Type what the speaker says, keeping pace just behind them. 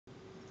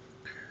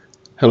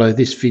Hello,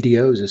 this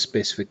video is a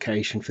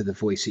specification for the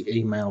Voicy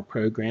email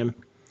program.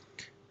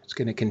 It's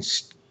going to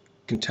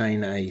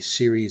contain a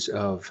series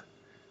of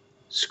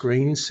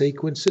screen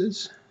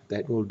sequences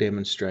that will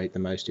demonstrate the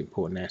most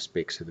important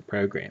aspects of the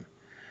program.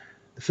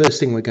 The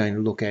first thing we're going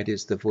to look at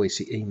is the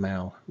Voicy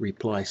email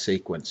reply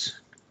sequence,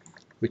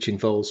 which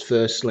involves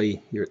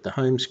firstly you're at the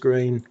home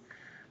screen,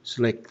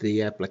 select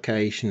the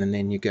application, and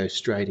then you go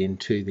straight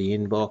into the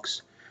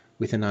inbox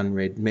with an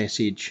unread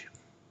message,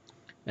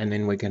 and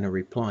then we're going to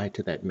reply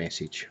to that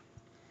message.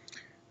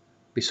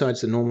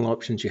 Besides the normal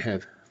options, you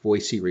have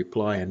Voicy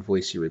Reply and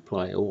Voicy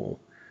Reply All.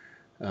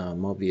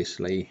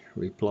 Obviously,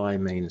 reply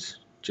means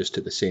just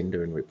to the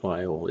sender, and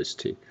reply all is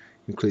to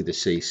include the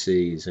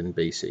CCs and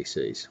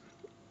BCCs.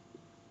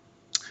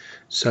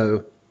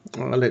 So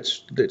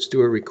let's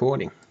do a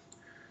recording.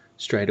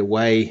 Straight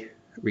away,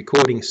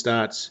 recording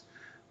starts.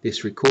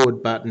 This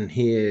record button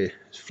here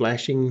is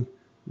flashing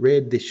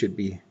red. This should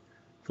be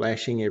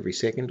flashing every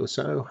second or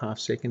so, half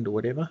second or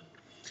whatever.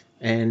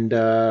 And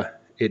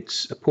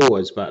it's a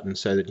pause button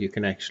so that you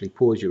can actually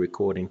pause your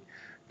recording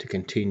to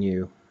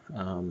continue,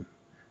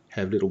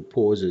 have little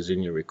pauses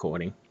in your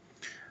recording.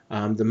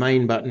 The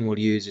main button we'll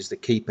use is the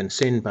keep and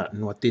send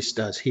button. What this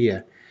does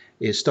here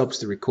is stops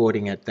the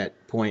recording at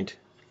that point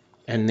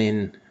and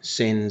then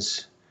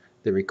sends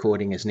the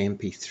recording as an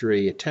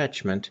MP3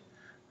 attachment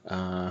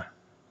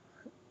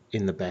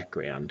in the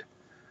background.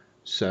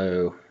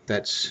 So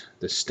that's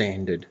the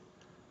standard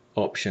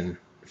option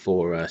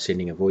for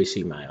sending a voice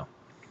email.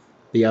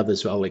 The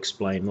others I'll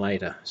explain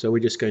later. So we're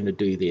just going to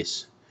do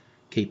this,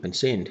 keep and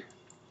send.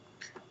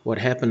 What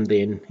happened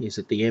then is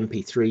that the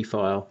MP3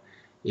 file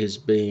is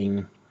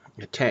being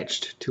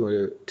attached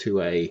to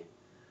a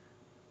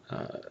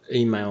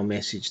email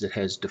message that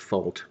has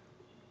default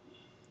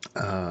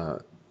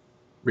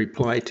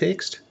reply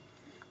text,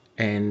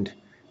 and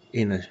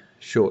in a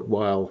short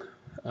while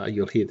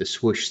you'll hear the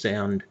swoosh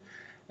sound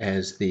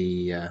as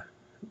the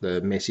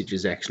message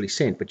is actually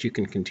sent, but you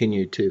can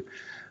continue to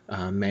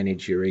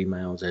manage your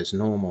emails as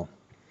normal.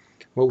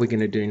 What we're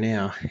going to do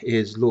now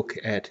is look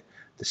at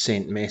the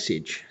sent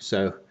message.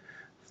 So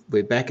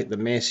we're back at the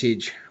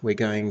message. We're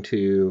going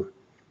to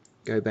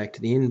go back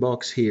to the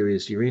inbox. Here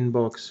is your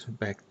inbox,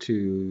 back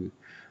to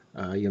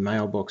your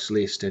mailbox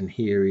list, and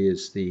here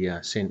is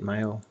the sent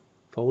mail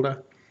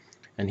folder,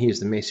 and here's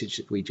the message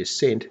that we just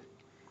sent.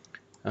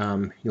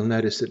 You'll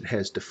notice that it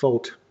has a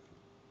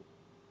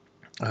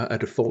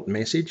default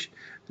message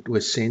that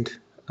was sent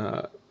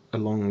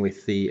along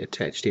with the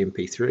attached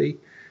MP3. It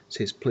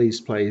says,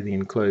 please play the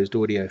enclosed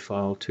audio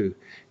file to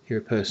hear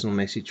a personal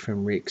message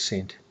from Ric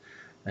sent,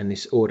 and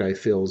this auto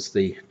fills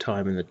the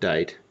time and the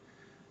date.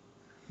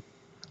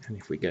 And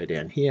if we go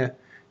down here,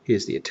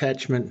 here's the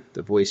attachment,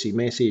 the Voicy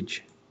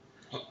message.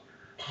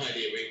 Hi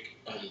there, Ric.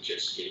 I'm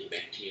just getting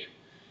back to you.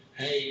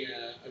 Hey,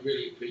 I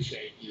really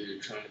appreciate you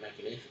trying to make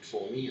an effort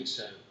for me, and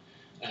so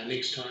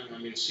next time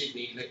I'm in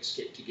Sydney, let's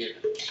get together.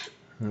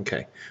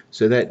 Okay,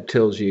 so that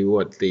tells you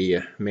what the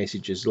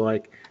message is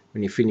like.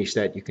 When you finish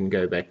that, you can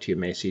go back to your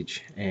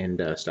message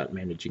and start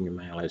managing your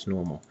mail as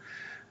normal.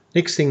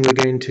 Next thing, we're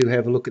going to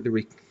have a look at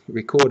the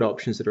record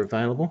options that are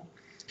available.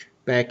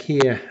 Back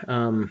here,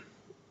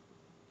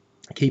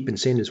 keep and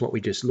send is what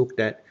we just looked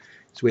at.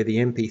 It's where the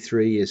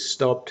MP3 is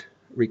stopped,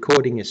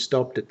 recording is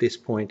stopped at this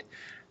point,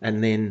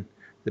 and then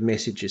the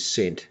message is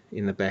sent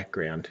in the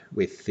background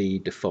with the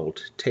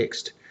default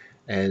text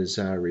as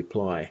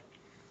reply.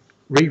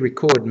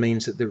 Re-record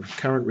means that the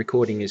current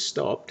recording is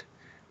stopped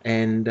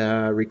and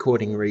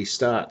recording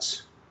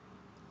restarts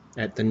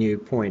at the new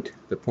point,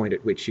 the point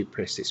at which you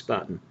press this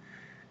button.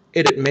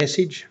 Edit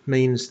message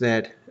means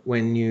that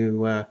when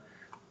you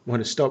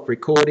want to stop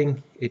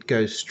recording, it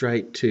goes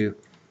straight to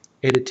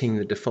editing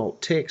the default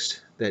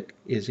text that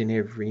is in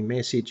every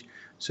message,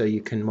 so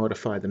you can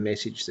modify the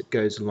message that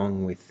goes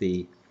along with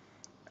the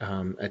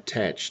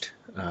attached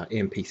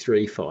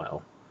MP3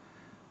 file.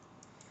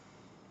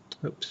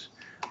 Oops.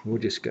 We'll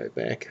just go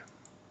back.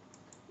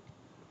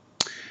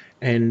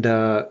 And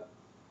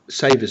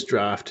save as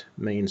draft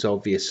means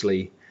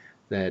obviously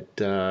that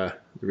the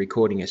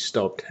recording is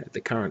stopped at the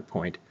current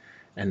point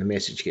and the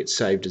message gets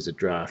saved as a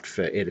draft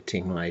for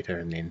editing later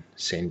and then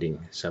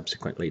sending,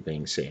 subsequently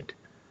being sent.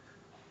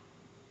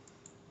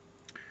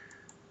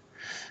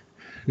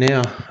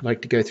 Now I'd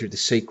like to go through the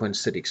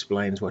sequence that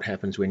explains what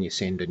happens when you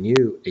send a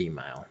new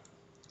email.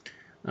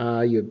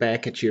 You're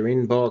back at your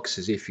inbox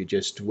as if you're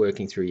just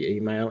working through your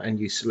email, and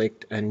you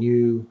select a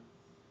new,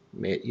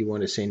 you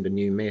want to send a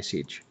new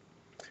message.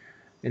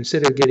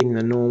 Instead of getting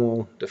the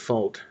normal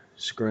default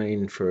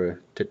screen for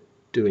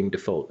doing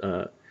default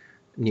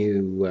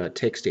new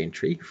text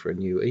entry for a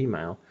new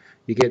email,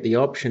 you get the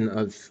option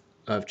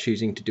of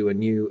choosing to do a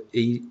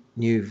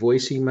new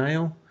voice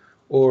email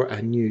or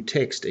a new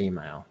text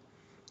email.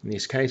 In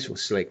this case, we'll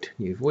select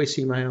new voice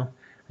email,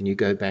 and you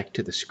go back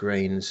to the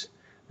screens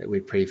that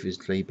we've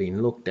previously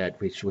been looked at,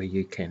 which where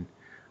you can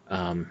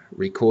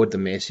record the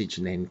message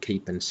and then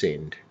keep and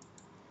send.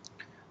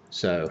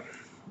 So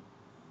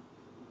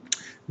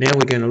now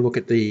we're going to look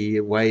at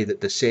the way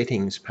that the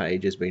settings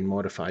page has been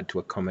modified to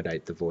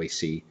accommodate the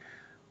Voicy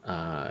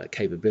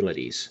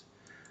capabilities.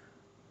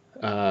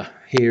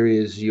 Here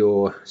is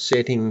your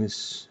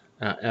settings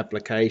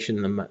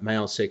application, the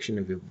mail section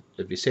of your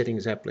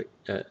settings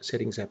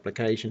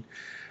application,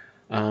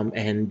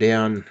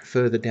 and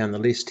further down the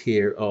list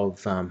here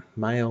of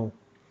mail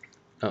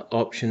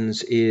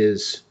options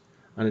is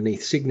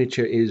underneath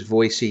signature is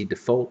Voicy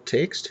default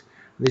text.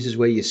 This is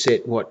where you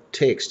set what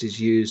text is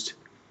used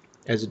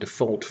as a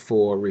default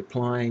for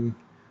replying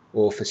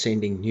or for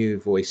sending new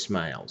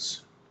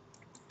voicemails.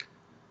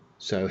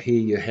 So here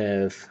you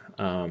have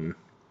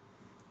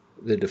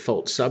the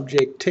default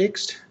subject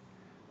text,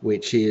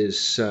 which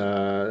is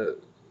the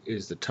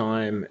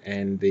time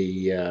and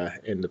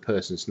the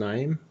person's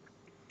name,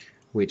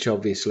 which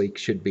obviously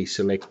should be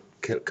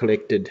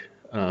collected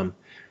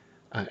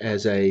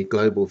as a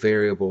global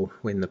variable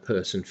when the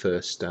person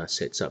first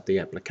sets up the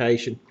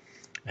application.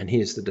 And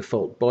here's the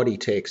default body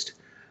text,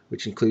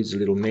 which includes a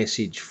little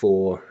message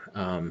for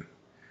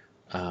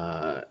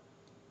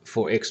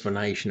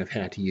explanation of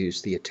how to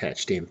use the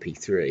attached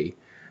MP3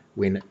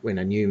 when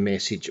a new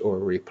message or a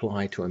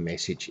reply to a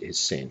message is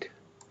sent.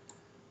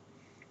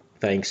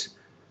 Thanks.